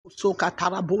So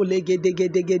katarabo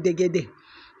legedegedegede.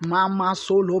 Mama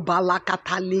solo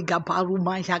balakata liga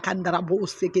baruma yakandarabo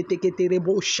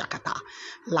seketeketerebo shakata.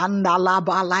 Landa la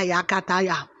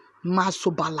balayakataya.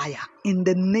 Masobalaya. In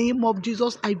the name of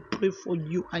Jesus, I pray for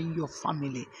you and your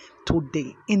family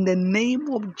today. In the name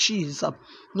of Jesus,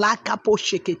 lakapo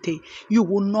shekete, you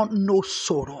will not know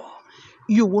sorrow.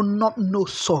 You will not know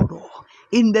sorrow.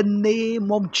 In the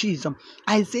name of Jesus,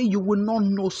 I say you will not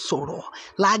know sorrow.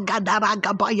 La gadara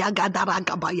gabaya gadara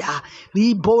gabaya.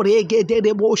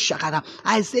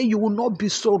 I say you will not be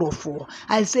sorrowful.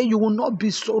 I say you will not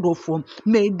be sorrowful.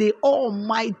 May the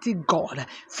Almighty God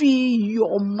fill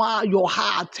your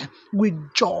heart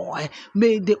with joy.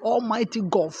 May the Almighty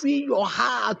God fill your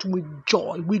heart with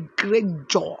joy, with great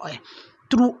joy.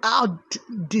 Throughout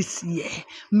this year,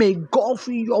 may God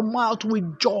fill your mouth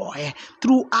with joy.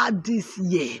 Throughout this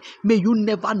year, may you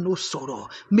never know sorrow.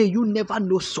 May you never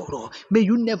know sorrow. May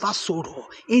you never sorrow.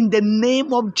 In the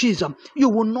name of Jesus, you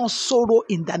will not sorrow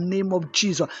in the name of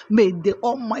Jesus. May the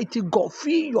Almighty God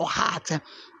fill your heart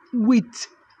with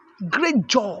great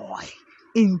joy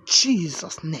in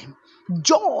Jesus' name.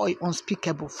 Joy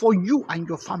unspeakable for you and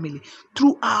your family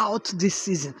throughout this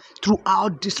season,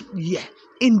 throughout this year.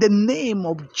 In the name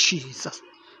of Jesus.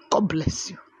 God bless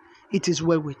you. It is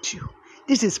well with you.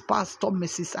 This is Pastor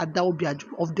Mrs.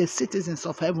 Adaobiaju of the Citizens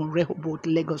of Heaven, Rehoboth,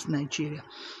 Lagos, Nigeria.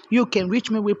 You can reach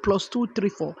me with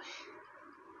 +234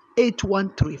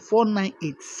 813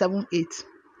 498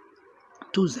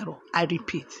 7820. I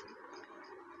repeat.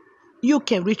 You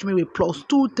can reach me with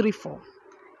 +234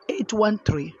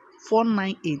 813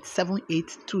 498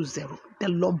 7820. The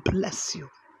Lord bless you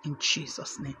in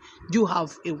Jesus' name. You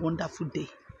have a wonderful day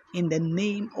in the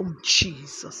name of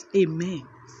Jesus. Amen.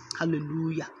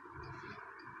 Hallelujah.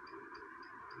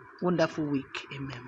 Wonderful week. Amen.